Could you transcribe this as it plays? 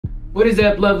What is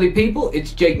up, lovely people?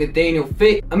 It's Jake Nathaniel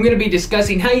Fit. I'm going to be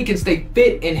discussing how you can stay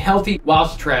fit and healthy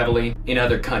whilst traveling in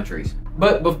other countries.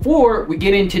 But before we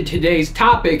get into today's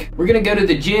topic, we're going to go to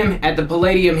the gym at the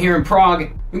Palladium here in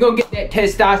Prague. We're going to get that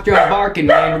testosterone barking,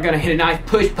 man. We're going to hit a nice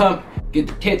push pump, get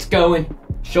the tits going,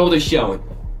 shoulders showing.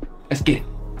 Let's get it.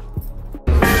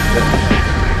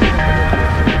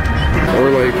 Or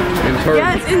like in turn.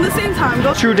 Yeah, it's in the same time.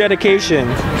 Go. True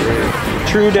dedication.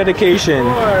 True dedication.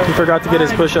 He forgot to get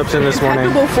his push-ups in this morning.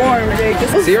 Impeccable form, Jake.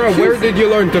 Sierra, where did you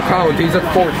learn to count? He's at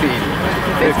 14.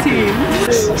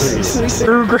 15.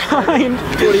 True grind.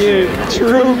 48.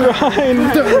 True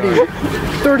grind. 30.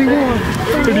 31.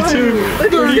 32.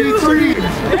 33.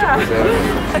 Yeah.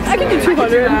 I can do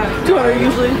 200. 200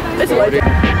 usually. It's like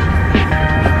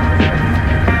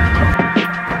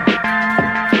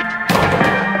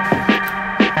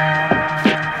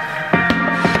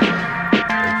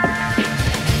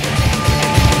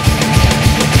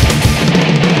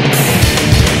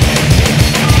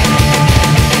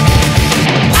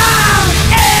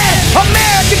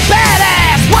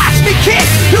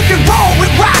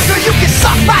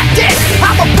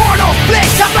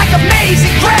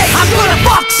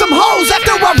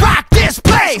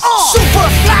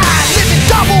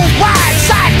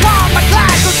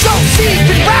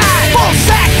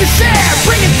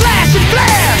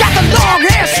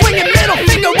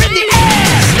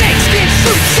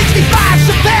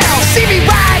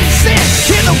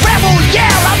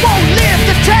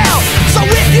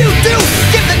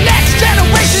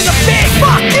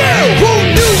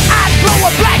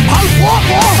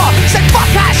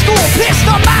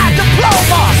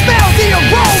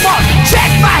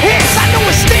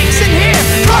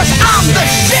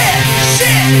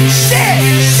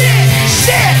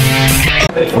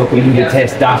Welcome to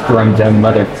testosterone zone,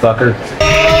 motherfucker.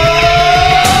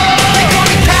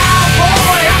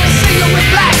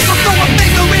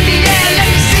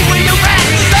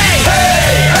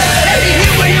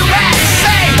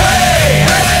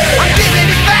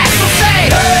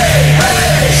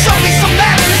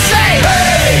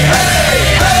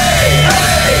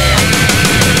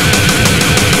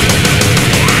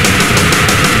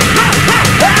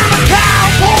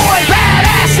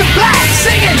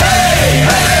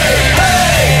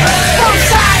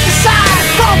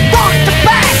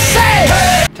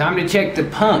 Time to check the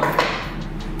pump.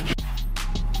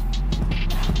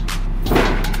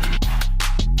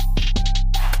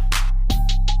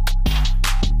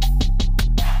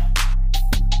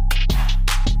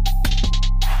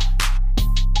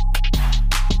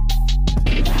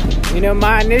 You know,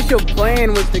 my initial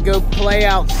plan was to go play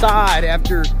outside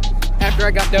after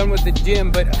I got done with the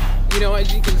gym, but you know,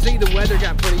 as you can see, the weather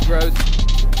got pretty gross.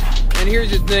 And here's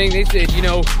the thing, they said, you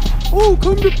know, oh,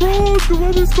 come to Prague, the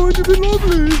weather's going to be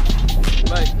lovely.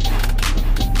 But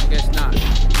I guess not.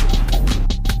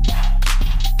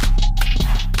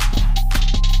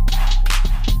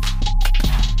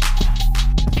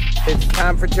 It's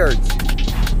time for church.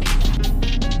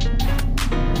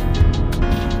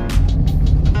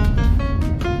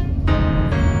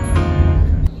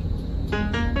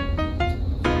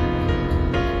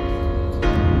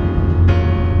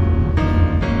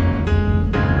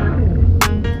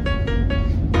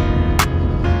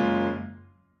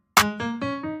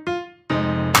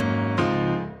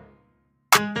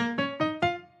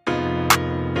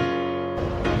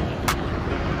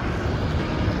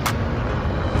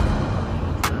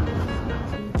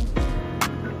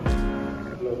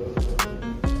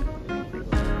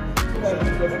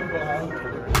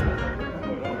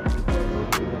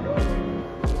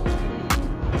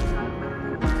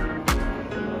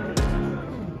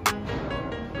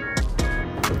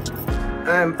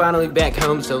 I'm finally back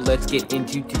home, so let's get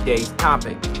into today's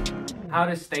topic. How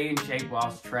to stay in shape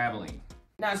whilst traveling.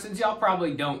 Now, since y'all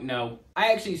probably don't know,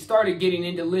 I actually started getting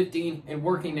into lifting and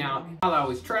working out while I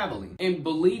was traveling. And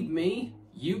believe me,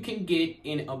 you can get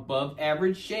in above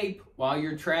average shape while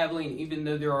you're traveling, even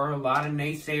though there are a lot of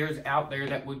naysayers out there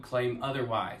that would claim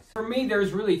otherwise. For me,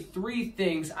 there's really 3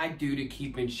 things I do to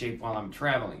keep in shape while I'm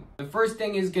traveling. The first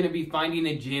thing is going to be finding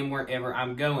a gym wherever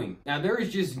I'm going. Now, there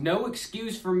is just no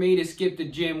excuse for me to skip the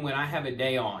gym when I have a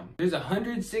day on. There's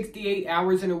 168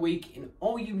 hours in a week, and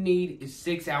all you need is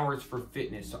 6 hours for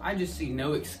fitness. So I just see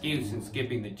no excuse in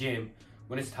skipping the gym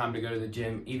when it's time to go to the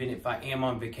gym, even if I am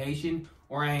on vacation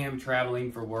or I am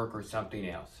traveling for work or something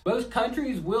else. Most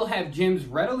countries will have gyms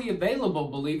readily available,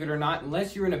 believe it or not,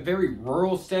 unless you're in a very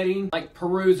rural setting. Like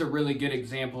Peru's a really good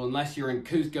example, unless you're in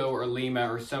Cusco or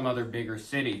Lima or some other bigger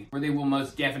city, where they will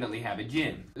most definitely have a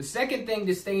gym. The second thing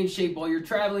to stay in shape while you're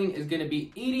traveling is going to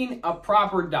be eating a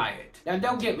proper diet. Now,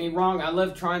 don't get me wrong, I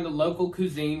love trying the local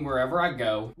cuisine wherever I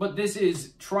go, but this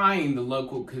is trying the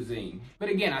local cuisine. But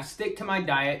again, I stick to my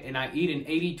diet and I eat an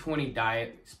 80-20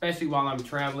 diet, especially while I'm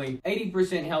traveling.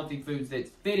 80% healthy foods that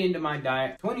fit into my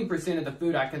diet, 20% of the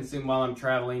food I consume while I'm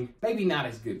traveling, maybe not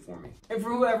as good for me. And for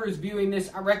whoever is viewing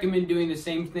this, I recommend doing the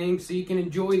same thing so you can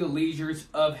enjoy the leisures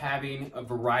of having a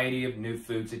variety of new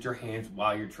foods at your hands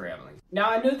while you're traveling. Now,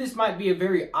 I know this might be a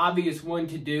very obvious one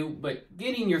to do, but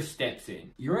getting your steps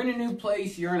in. You're in a new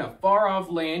place, you're in a far off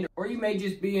land, or you may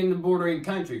just be in the bordering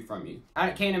country from you. I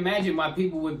can't imagine why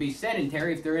people would be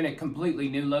sedentary if they're in a completely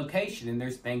new location and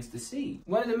there's things to see.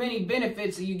 One of the many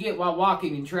benefits that you get while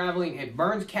walking and traveling, it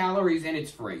burns calories and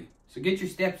it's free. So get your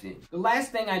steps in. The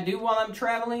last thing I do while I'm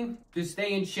traveling to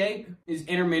stay in shape is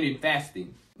intermittent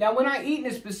fasting. Now, when I eat in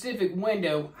a specific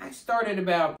window, I start at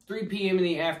about 3 p.m. in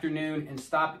the afternoon and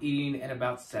stop eating at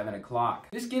about 7 o'clock.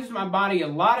 This gives my body a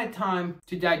lot of time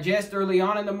to digest early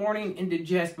on in the morning and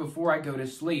digest before I go to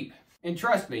sleep. And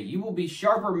trust me, you will be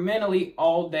sharper mentally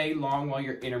all day long while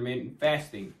you're intermittent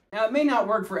fasting. Now, it may not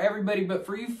work for everybody, but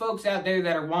for you folks out there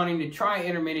that are wanting to try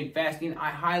intermittent fasting, I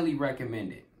highly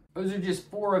recommend it. Those are just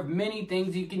 4 of many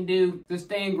things you can do to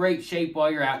stay in great shape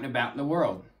while you're out and about in the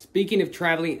world. Speaking of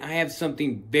traveling, I have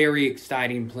something very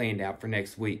exciting planned out for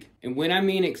next week. And when I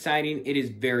mean exciting, it is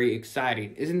very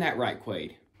exciting. Isn't that right,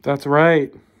 Quaid? That's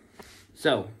right.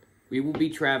 So, we will be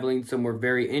traveling somewhere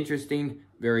very interesting,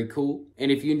 very cool. And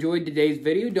if you enjoyed today's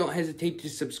video, don't hesitate to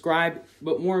subscribe.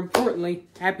 But more importantly,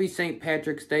 happy St.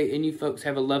 Patrick's Day, and you folks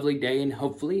have a lovely day, and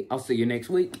hopefully I'll see you next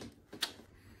week.